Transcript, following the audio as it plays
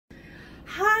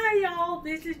Hey y'all,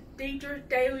 this is Deidre's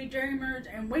Daily Dreamers,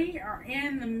 and we are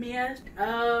in the midst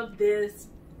of this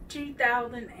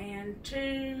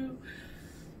 2002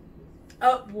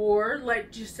 uproar,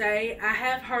 let's just say. I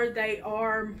have heard they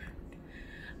are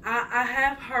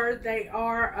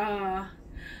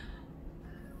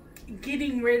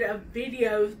getting rid of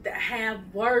videos that have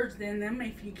words in them,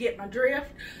 if you get my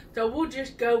drift. So we'll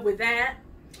just go with that.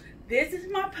 This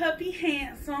is my puppy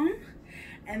Hansome.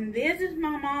 And this is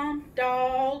my mom's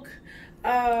dog,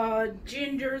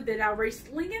 Jynger, that I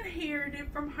recently inherited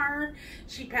from her.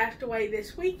 She passed away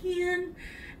this weekend.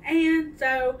 And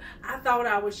so I thought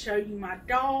I would show you my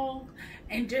dog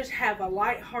and just have a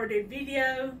lighthearted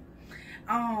video.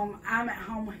 I'm at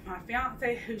home with my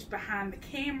fiance who's behind the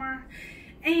camera.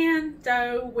 And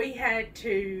so we had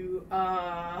to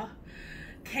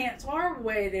cancel our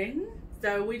wedding.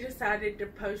 So we decided to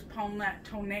postpone that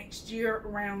till next year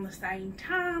around the same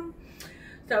time.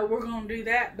 So we're going to do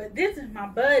that. But this is my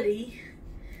buddy.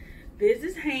 This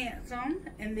is Hansome.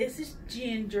 And this is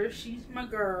Jynger. She's my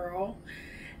girl.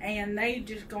 And they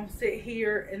just going to sit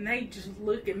here and they just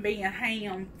look and being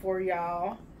ham for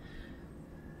y'all.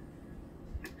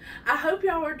 I hope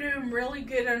y'all are doing really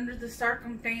good under the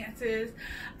circumstances.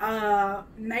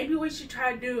 Maybe we should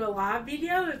try to do a live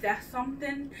video if that's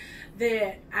something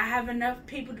that I have enough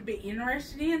people to be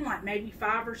interested in, like maybe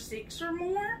 5 or 6 or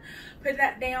more. Put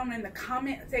that down in the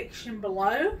comment section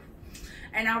below.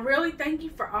 And I really thank you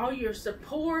for all your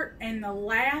support in the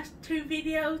last 2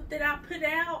 videos that I put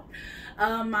out.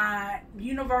 My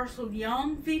Universal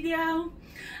Young video.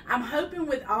 I'm hoping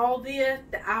with all this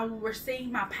that I will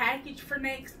receive my package for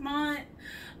next month.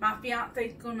 My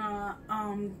fiance's gonna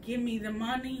give me the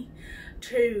money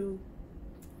to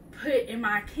put in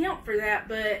my account for that,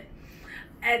 but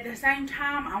at the same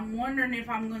time I'm wondering if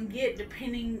I'm gonna get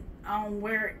depending on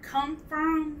where it comes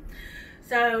from.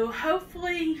 So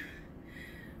hopefully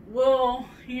we'll,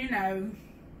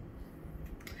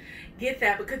 get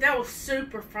that, because that was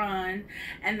super fun.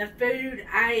 And the food,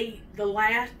 I ate the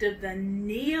last of the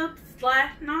nibs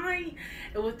last night.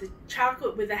 It was the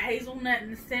chocolate with the hazelnut in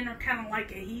the center, kind of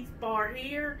like a Heath bar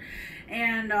here.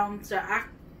 And so I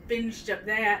finished up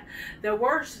that. There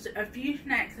were a few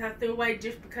snacks I threw away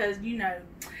just because,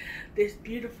 this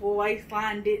beautiful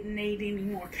waistline didn't need any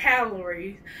more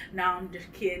calories. No, I'm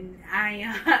just kidding.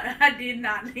 I did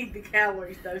not need the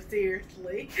calories though,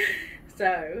 seriously.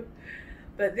 So,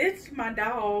 but this is my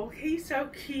dog. He's so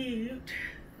cute.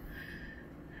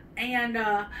 And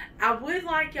I would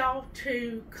like y'all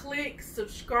to click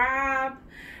subscribe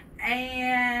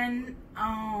and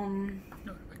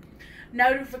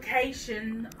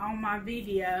notification on my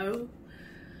video.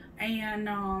 And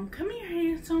come here,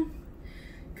 Hansome.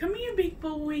 Come here, big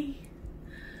boy.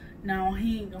 No,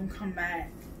 he ain't gonna come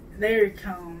back. There he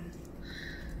comes.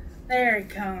 There he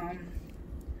comes.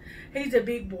 He's a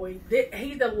big boy.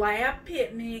 He's a lab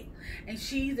pit mix, and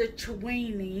she's a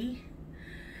Chiweenie.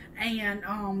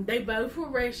 And they both were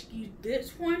rescued.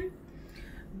 This one,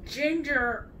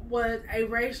 Jynger, was a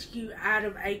rescue out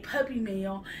of a puppy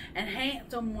mill, and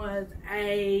Hansome was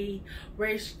a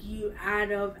rescue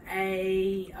out of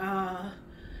a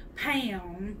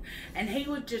pound, and he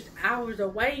was just hours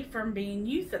away from being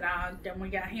euthanized. And we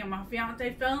got him. My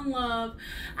fiance fell in love.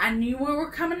 I knew we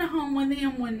were coming home with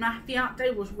him when my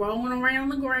fiance was rolling around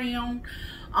the ground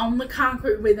on the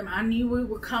concrete with him. I knew we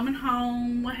were coming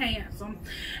home with Hansome,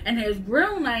 and his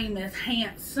real name is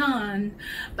Hansome,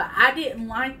 but I didn't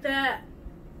like that.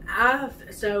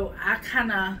 So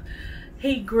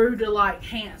he grew to like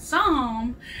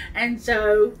Hansome, and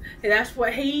so that's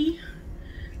what he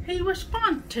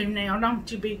responds to now,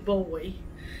 don't you, big boy?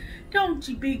 Don't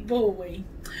you, big boy?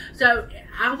 So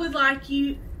I would like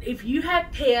you, if you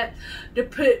have pets, to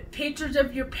put pictures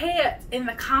of your pets in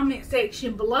the comment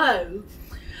section below.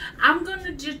 I'm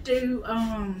gonna just do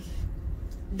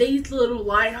these little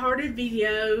lighthearted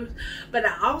videos, but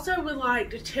I also would like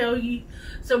to tell you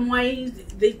some ways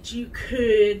that you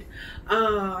could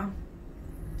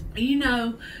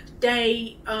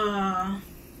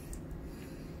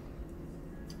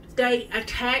stay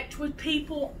attached with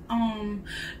people.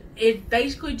 It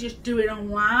basically just do it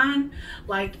online.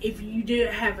 Like if you do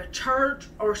have a church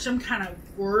or some kind of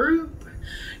group,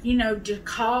 just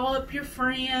call up your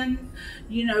friend,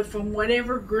 from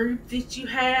whatever group that you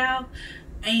have,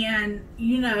 and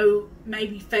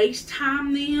maybe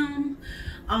FaceTime them,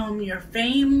 your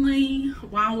family,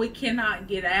 while we cannot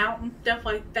get out and stuff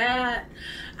like that.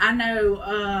 I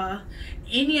know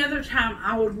any other time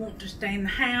I would want to stay in the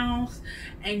house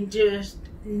and just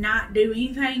not do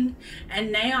anything,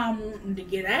 and now I'm wanting to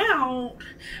get out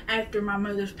after my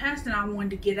mother's passing. I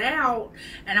wanted to get out,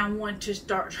 and I want to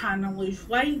start trying to lose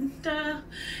weight and stuff,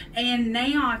 and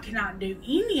now I cannot do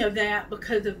any of that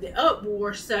because of the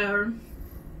uproar. So,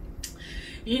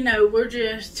 you know, we're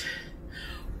just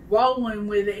rolling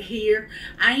with it here.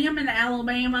 I am in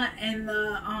Alabama, and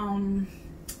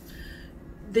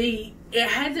it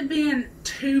hasn't been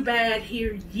too bad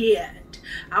here yet.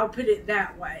 I'll put it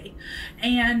that way.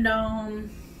 And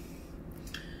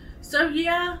so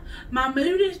yeah, my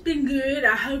mood has been good.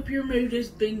 I hope your mood has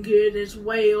been good as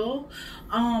well.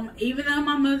 Even though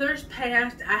my mother's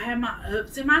passed, I have my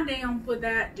ups and my downs with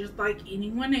that, just like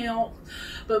anyone else.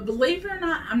 But believe it or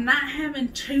not, I'm not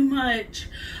having too much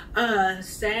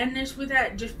sadness with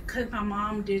that, just because my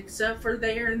mom did suffer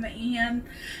there in the end,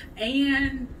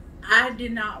 and I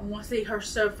did not want to see her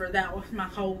suffer. That was my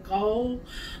whole goal.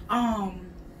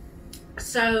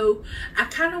 So I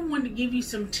kind of wanted to give you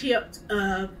some tips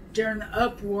during the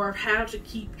uproar of how to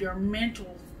keep your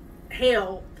mental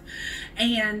health,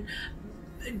 and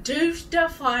do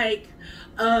stuff like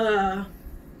as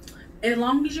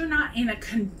long as you're not in a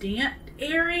condensed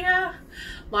area,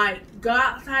 like go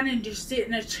outside and just sit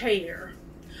in a chair,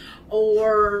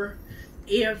 or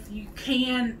if you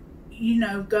can, you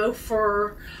know, go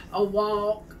for a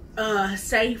walk, a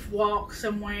safe walk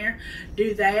somewhere,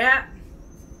 do that.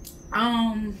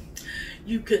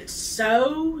 You could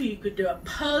sew, you could do a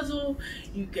puzzle,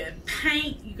 you could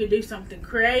paint, you could do something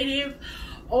creative,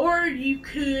 or you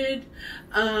could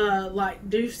like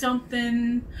do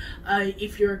something,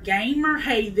 if you're a gamer,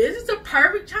 hey, this is a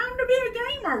perfect time to be a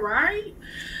gamer, right?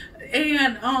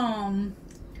 And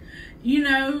you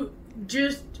know,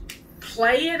 just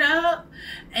play it up.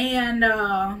 And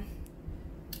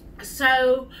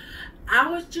so I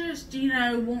was just, you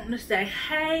know, wanting to say,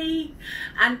 hey,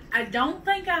 I don't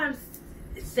think I've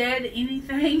said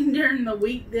anything during the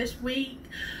week this week,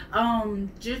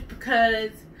 just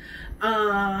because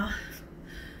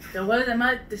there wasn't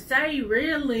much to say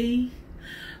really.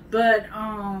 But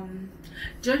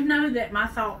just know that my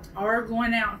thoughts are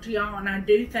going out to y'all, and I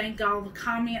do thank all the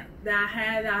comments that I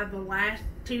had out of the last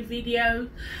 2 videos.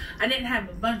 I didn't have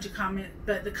a bunch of comments,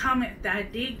 but the comments that I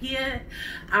did get,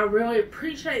 I really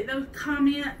appreciate those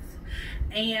comments.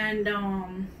 And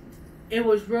it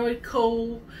was really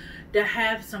cool to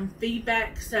have some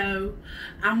feedback. So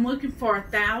I'm looking for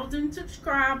 1,000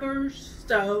 subscribers,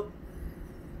 so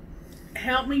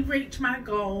help me reach my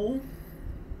goal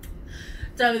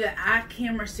so that I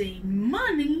can receive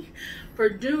money for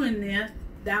doing this.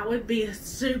 That would be a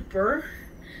super.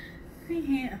 Hey,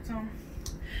 Handsome.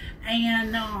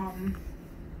 And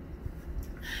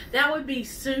that would be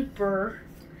super.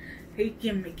 He'd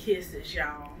give me kisses,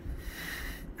 y'all.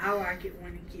 I like it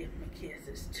when he gives me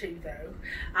kisses too, though.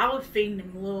 I was feeding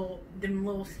them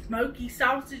little smoky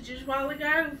sausages a while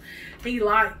ago. He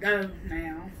liked those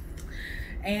now.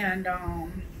 And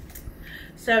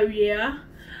so yeah.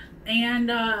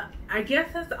 And I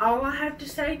guess that's all I have to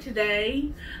say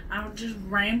today. I'm just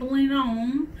rambling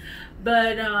on,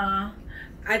 but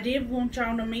I did want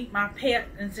y'all to meet my pet,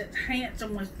 and since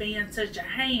Hansome was being such a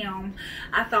ham,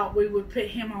 I thought we would put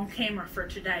him on camera for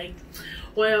today.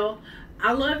 Well,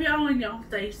 I love y'all, and y'all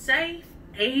stay safe,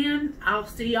 and I'll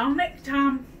see y'all next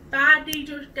time. Bye,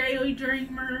 Deidre's Daily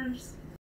Dreamers.